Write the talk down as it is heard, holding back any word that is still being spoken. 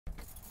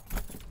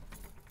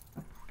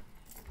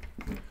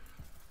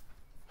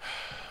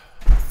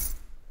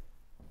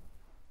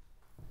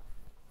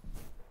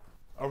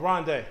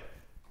Aronde,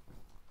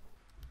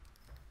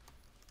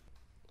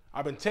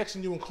 I've been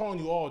texting you and calling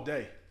you all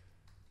day.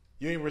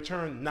 You ain't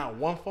returned not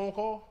one phone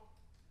call?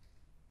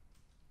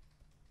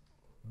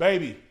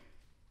 Baby.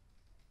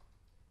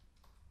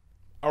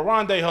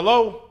 Aronde,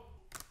 hello?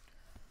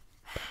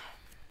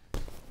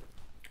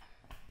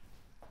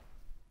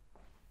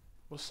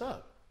 What's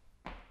up?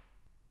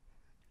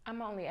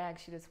 I'm only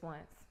asked you this once.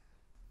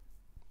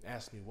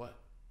 Ask me what?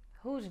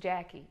 Who's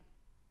Jackie?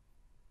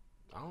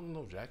 I don't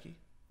know Jackie.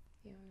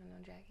 You don't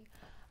know Jackie?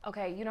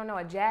 Okay, you don't know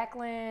a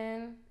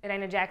Jacqueline. It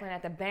ain't a Jacqueline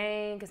at the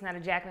bank. It's not a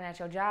Jacqueline at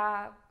your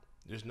job.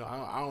 There's no,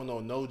 I don't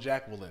know no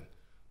Jacqueline.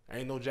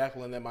 Ain't no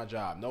Jacqueline at my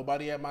job.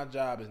 Nobody at my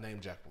job is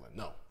named Jacqueline.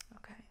 No.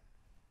 Okay.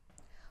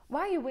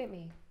 Why are you with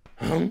me?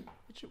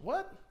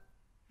 What?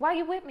 Why are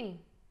you with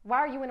me? Why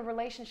are you in a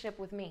relationship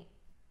with me?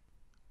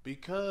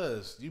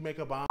 Because you make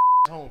a bomb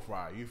home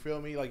fry. You feel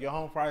me? Like your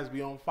home fries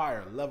be on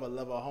fire. Love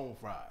a home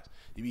fries.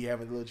 You be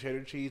having a little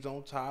cheddar cheese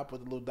on top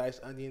with the little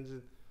diced onions.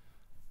 And...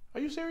 Are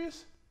you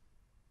serious?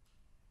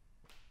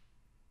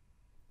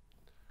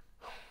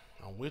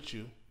 I'm with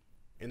you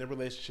in a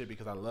relationship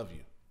because I love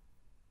you.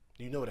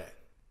 You know that.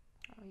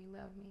 Oh, you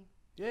love me?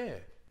 Yeah.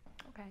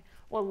 Okay.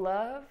 Well,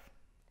 love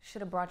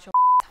should have brought your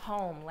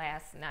home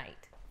last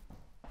night.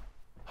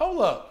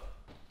 Hold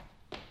up.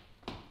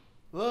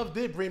 Love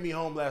did bring me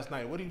home last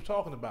night. What are you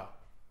talking about?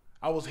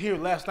 I was here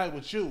last night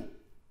with you.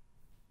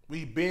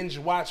 We binge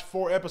watched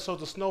 4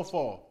 episodes of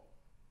Snowfall.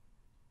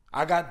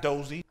 I got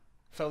dozy,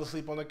 fell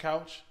asleep on the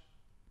couch.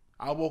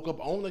 I woke up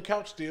on the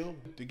couch still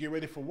to get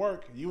ready for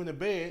work. You in the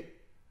bed.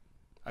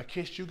 I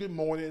kissed you good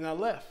morning and I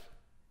left.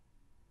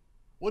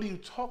 What are you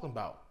talking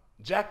about?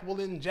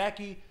 Jacqueline,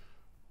 Jackie,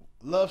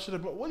 love should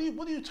have brought. What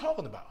are you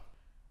talking about?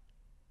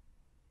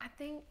 I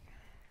think.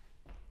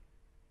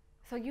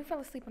 So you fell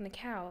asleep on the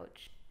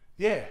couch.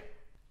 Yeah.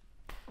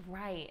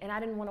 Right, and I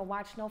didn't want to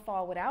watch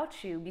Snowfall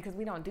without you because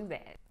we don't do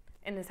that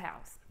in this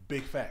house.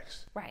 Big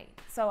facts. Right.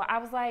 So I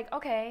was like,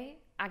 okay,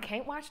 I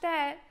can't watch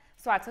that.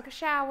 So I took a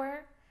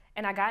shower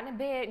and I got in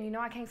bed, and you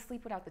know I can't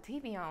sleep without the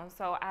TV on.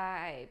 So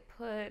I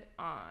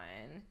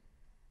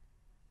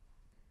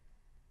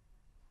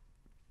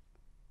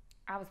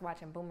was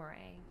watching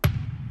Boomerang.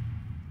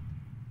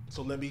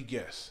 So let me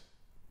guess.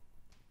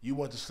 You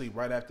went to sleep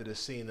right after the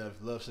scene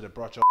of Love Should Have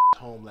Brought Your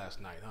home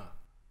last night, huh?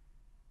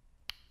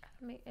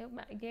 I mean, it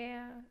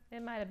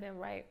might have been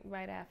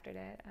right after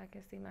that. I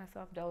could see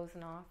myself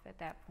dozing off at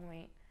that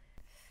point.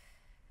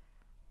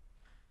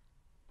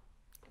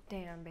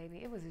 Damn,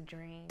 baby, it was a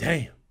dream.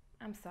 Damn.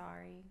 I'm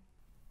sorry.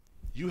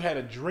 You had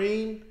a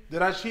dream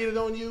that I cheated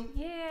on you?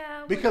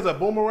 Yeah. Because of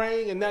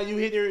Boomerang, and now you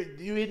hit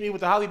me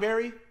with the Holly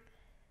Berry?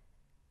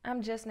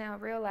 I'm just now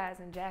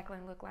realizing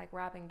Jacqueline looked like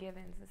Robin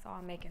Givens. It's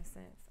all making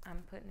sense.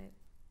 I'm putting it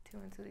 2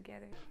 and 2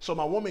 together. So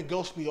my woman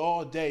ghosted me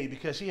all day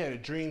because she had a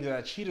dream that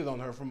I cheated on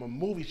her from a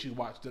movie she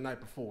watched the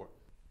night before.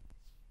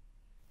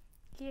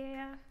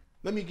 Yeah.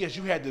 Let me guess,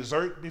 you had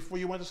dessert before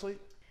you went to sleep?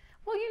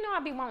 Well, you know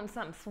I be wanting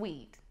something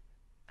sweet.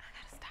 I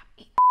gotta stop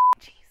eating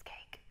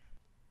cheesecake.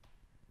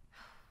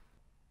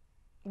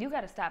 You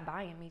gotta stop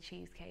buying me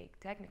cheesecake.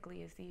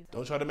 Technically, it's easy.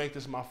 Don't try to make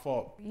this my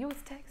fault. You was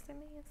texting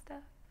me and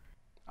stuff.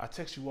 I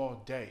text you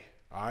all day,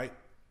 all right?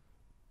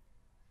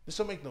 This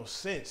don't make no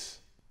sense.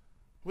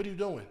 What are you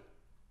doing?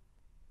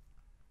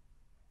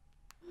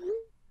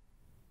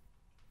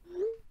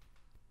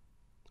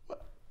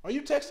 What? Are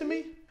you texting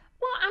me?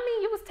 Well, I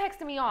mean, you was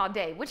texting me all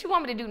day. What you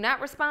want me to do, not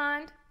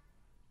respond?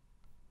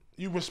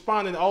 You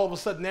responding all of a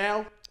sudden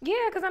now?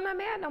 Yeah, because I'm not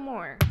mad no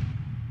more.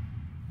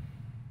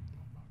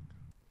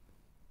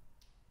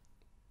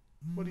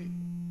 What do you...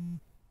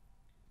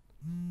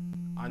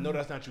 I know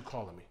that's not you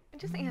calling me.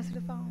 Just answer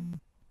the phone.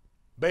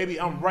 Baby,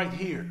 I'm right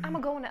here. I'm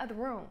gonna go in the other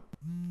room.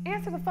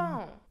 Answer the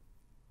phone.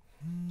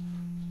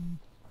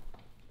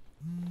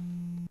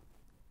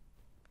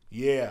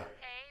 Yeah.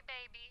 Hey,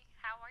 baby,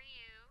 how are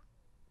you?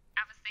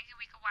 I was thinking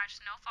we could watch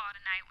Snowfall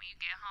tonight when you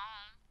get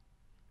home.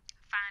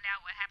 Find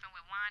out what happened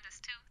with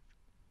Wanda's tooth.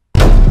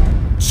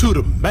 To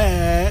the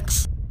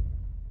max.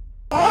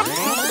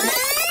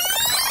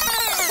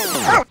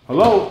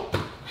 Hello?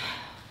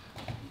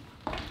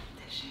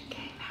 This shit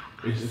came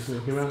out.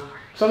 It came out?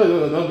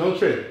 Don't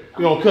trip.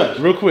 We're gonna cut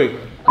real quick.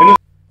 I'm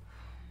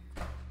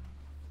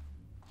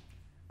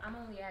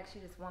only asked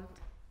you this one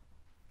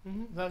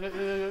time.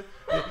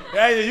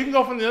 Yeah, you can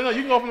go from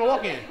the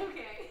walk-in.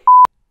 Okay.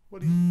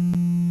 What do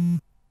you?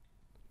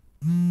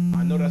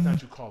 I know that's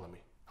not you calling me.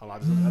 Hold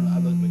on, I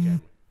look in the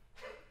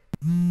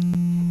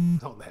camera.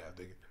 Don't laugh.